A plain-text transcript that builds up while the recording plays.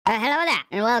Hello there,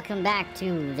 and welcome back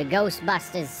to the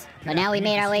Ghostbusters. But now we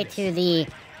made our way to the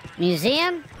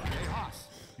museum. Hey, Haas,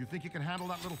 you think you can handle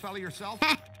that little fella yourself?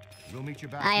 We'll meet you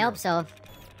back I here. hope so.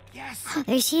 Yes!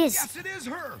 There she is. Yes, it is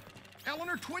her!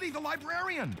 Eleanor Twitty, the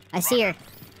librarian! I see her.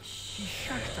 She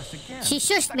shushed us again. She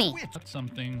shushed That me. witch. Got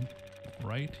something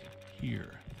right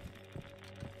here.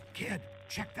 Kid,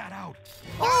 check that out.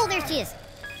 Oh, there she is.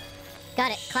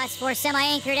 Got it. Class 4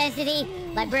 semi-anchored entity.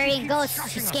 Librarian ghost.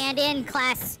 She scanned in.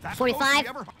 Class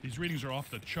 45. These readings are off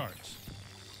the charts.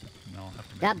 No, I'll have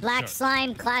to make Got them black sharp.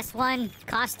 slime. Class 1.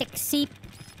 Caustic seep.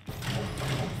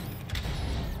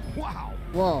 Wow.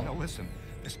 Whoa. Now listen,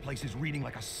 this place is reading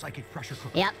like a psychic pressure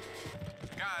cooker. Yep.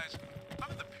 Guys,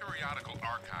 I'm in the periodical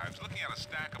archives looking at a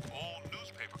stack of old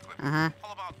newspaper clippings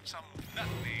all about some nut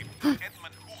named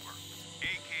Edmund Hoover,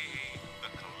 a.k.a.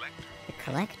 the Collector. The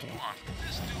collector. Come on,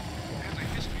 this dude has a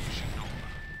history you should know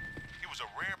about. He was a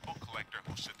rare book collector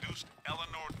who seduced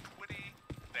Eleanor Twitty,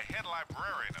 the head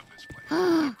librarian of this place.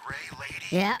 The Gray Lady.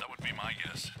 Yeah. That would be my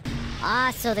guess.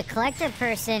 Ah, so the collector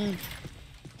person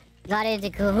got into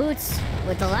cahoots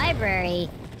with the library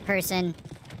person,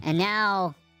 and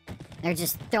now they're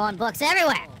just throwing books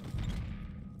everywhere.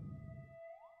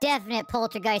 Definite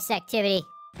poltergeist activity.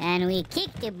 And we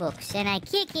kick the books, and I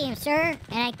kick him, sir,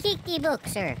 and I kick the book,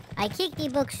 sir. I kick the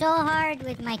book so hard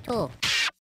with my toe.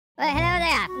 Well, hello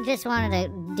there. Just wanted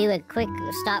to do a quick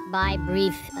stop-by,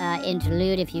 brief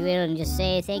interlude, if you will, and just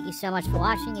say thank you so much for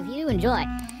watching. If you do enjoy,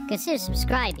 consider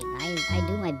subscribing. I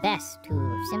do my best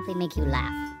to simply make you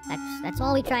laugh. That's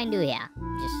all we try and do here.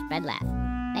 Just spread laugh.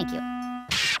 Thank you.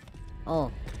 Oh.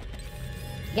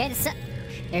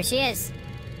 There she is.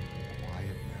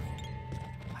 Quiet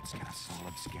now. Let's get a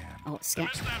solid scan. Oh, scan.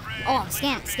 Oh,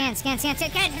 scan.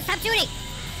 Stop shooting!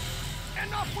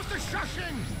 Enough with the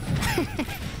shushing!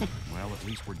 Well, at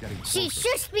least we're getting closer. She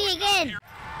shushed me again!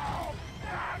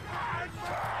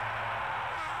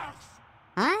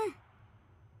 Huh?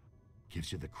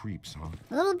 Gives you the creeps, huh?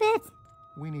 A little bit.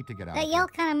 We need to get out That of yell here.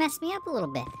 kind of messed me up a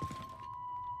little bit.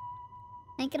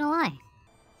 Ain't gonna lie.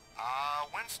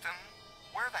 Winston,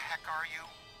 where the heck are you?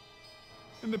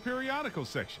 In the periodical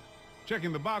section,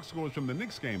 checking the box scores from the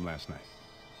Knicks game last night.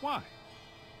 Why?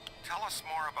 Tell us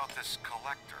more about this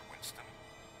collector, Winston.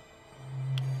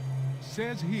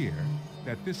 Says here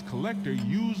that this collector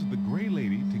used the Gray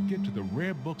Lady to get to the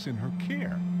rare books in her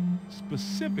care.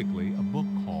 Specifically, a book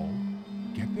called,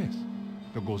 get this,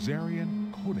 the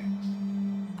Gozerian Codex.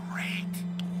 Great.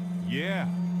 Yeah,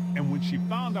 and when she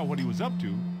found out what he was up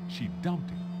to, she dumped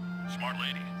him. Smart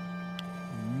lady.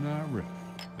 Not really.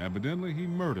 Evidently, he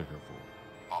murdered her for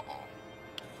it. Uh-oh.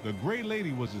 The Gray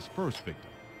Lady was his first victim,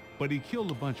 but he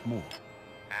killed a bunch more.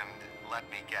 And let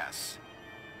me guess,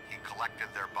 he collected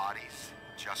their bodies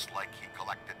just like he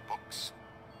collected books?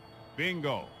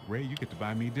 Bingo! Ray, you get to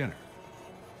buy me dinner.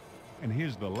 And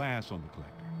here's the last on the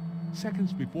collector.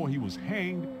 Seconds before he was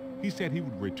hanged, he said he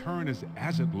would return as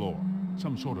Azet Lord,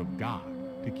 some sort of god,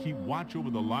 to keep watch over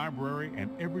the library and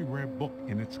every rare book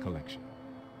in its collection.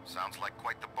 Sounds like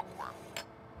quite the bookworm.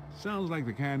 Sounds like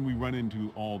the kind we run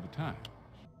into all the time.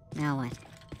 Now what?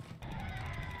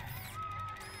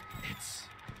 It's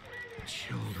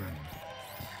children.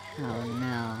 Oh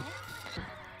no.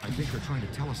 I think they're trying to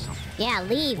tell us something. Yeah,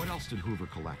 leave. What else did Hoover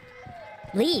collect?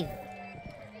 Leave.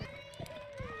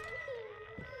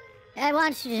 I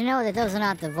want you to know that those are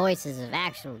not the voices of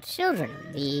actual children.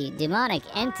 The demonic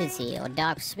entity, or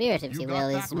dark spirit, if you got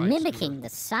will, that is right, mimicking Stuart. the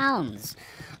sounds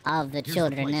of the Here's the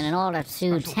children place. in order to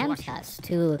Special tempt collection. us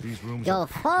to These rooms go are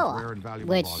packed with rare forward, and valuable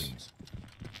which volumes.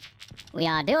 we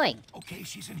are doing. Okay,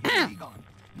 she's in here. Be gone.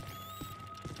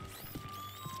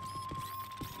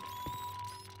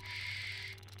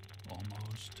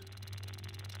 Almost.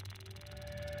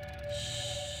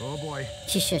 Oh boy.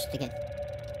 She shushed again.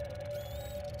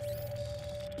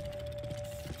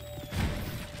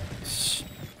 Shh.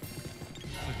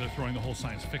 Like they're throwing the whole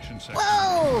science fiction section.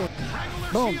 Whoa!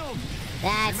 Boom. Shield.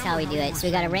 That's how we do it. So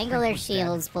we gotta wrangle their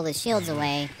shields, pull the shields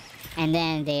away, and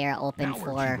then they are open Now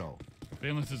where'd she for... go?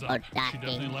 Valence is Oh, up. that She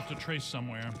definitely thing. left a trace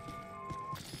somewhere.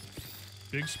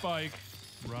 Big spike.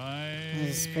 Right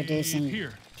This is producing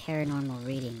here. paranormal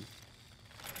reading.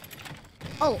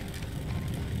 Oh!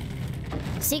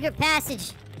 Secret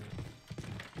passage!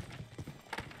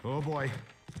 Oh boy.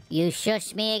 You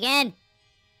shushed me again!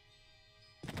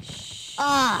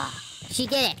 Ah! She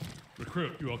did it!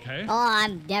 Recruit, you okay? Oh,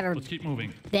 I'm never Let's keep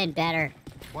moving. been better.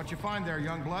 What you find there,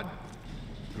 young blood?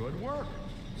 Good work.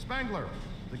 Spangler,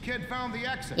 the kid found the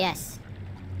exit. Yes.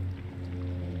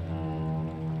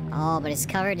 Oh, but it's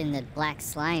covered in the black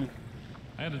slime.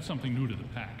 I added something new to the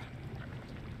pack.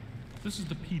 This is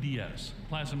the PDS,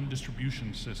 Plasma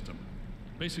Distribution System.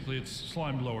 Basically, it's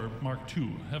Slime Blower Mark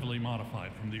II, heavily modified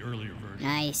from the earlier version.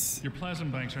 Nice. Your plasm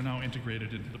banks are now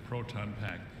integrated into the proton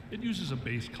pack. It uses a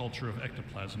base culture of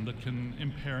ectoplasm that can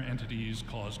impair entities,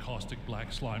 cause caustic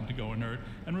black slime to go inert,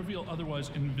 and reveal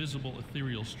otherwise invisible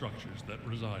ethereal structures that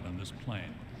reside on this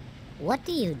plane. What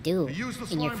do you do Use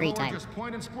the in your slime free blower, time? just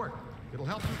point and squirt. It'll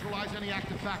help neutralize any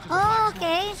active patches of Oh, black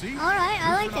okay. slime. See? All right,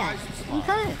 I like that. Neutralized slime.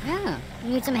 Okay, yeah.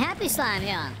 You need some happy slime,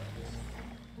 yeah.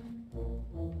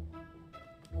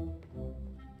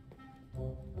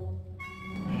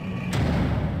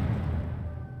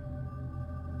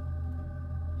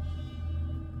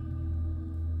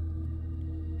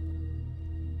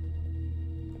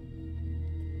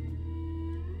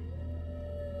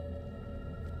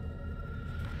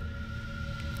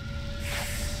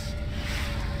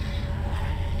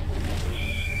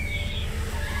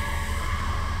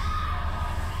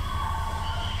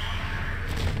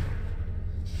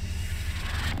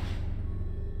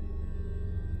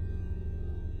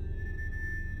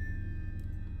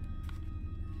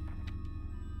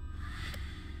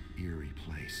 Eerie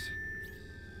place.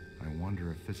 I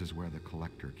wonder if this is where the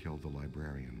collector killed the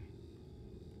librarian.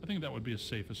 I think that would be a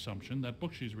safe assumption. That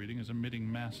book she's reading is emitting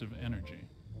massive energy.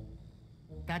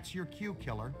 That's your cue,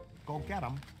 killer. Go get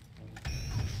him.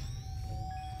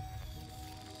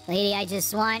 Lady, I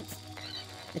just want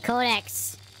the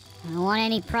codex. I don't want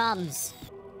any problems.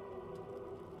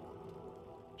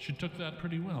 She took that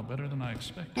pretty well, better than I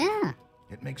expected. Yeah.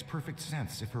 It makes perfect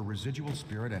sense if her residual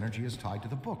spirit energy is tied to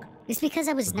the book. It's because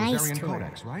I was The nice Rosarian to her.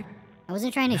 Codex, right? I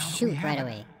wasn't trying to Now that we shoot have right it,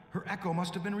 away. Her echo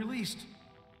must have been released.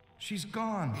 She's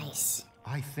gone. Nice.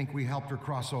 I think we helped her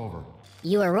cross over.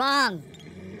 You were wrong.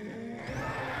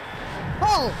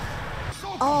 Oh!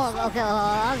 Oh,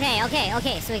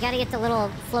 okay. So we gotta get the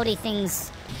little floaty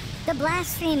things. The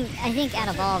blast stream, I think, out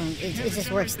of all of them, it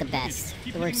just works the best.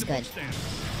 It works good.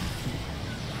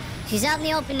 She's out in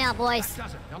the open now, boys.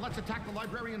 Does it? Now let's attack the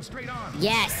librarian straight on.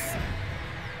 Yes.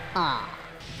 Aw.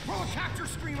 Throw a capture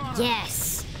stream on her.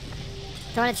 Yes.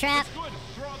 Throw a trap. Good,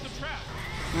 throw out the trap.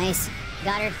 Nice.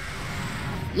 Got her.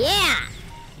 Yeah!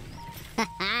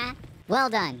 Well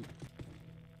done.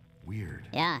 Weird.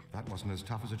 Yeah. That wasn't as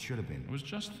tough as it should have been. I was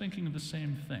just thinking of the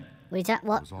same thing. What are you talking? It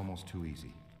What? was almost too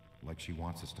easy. Like she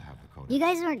wants us to have the codex. You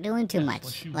guys aren't doing too Yes,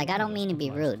 much. she Like, I don't wanted mean us to be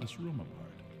blast rude. This room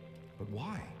apart. But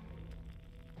why?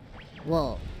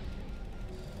 Whoa.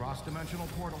 Cross-dimensional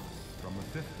portal from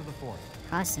the 5th to the 4th.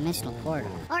 Cross-dimensional portal.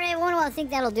 Alright, everyone, well, I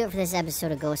think that'll do it for this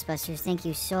episode of Ghostbusters. Thank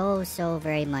you so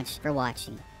very much for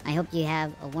watching. I hope you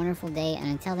have a wonderful day, and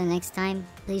until the next time,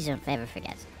 please don't ever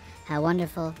forget how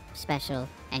wonderful, special,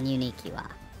 and unique you are.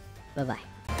 Bye-bye.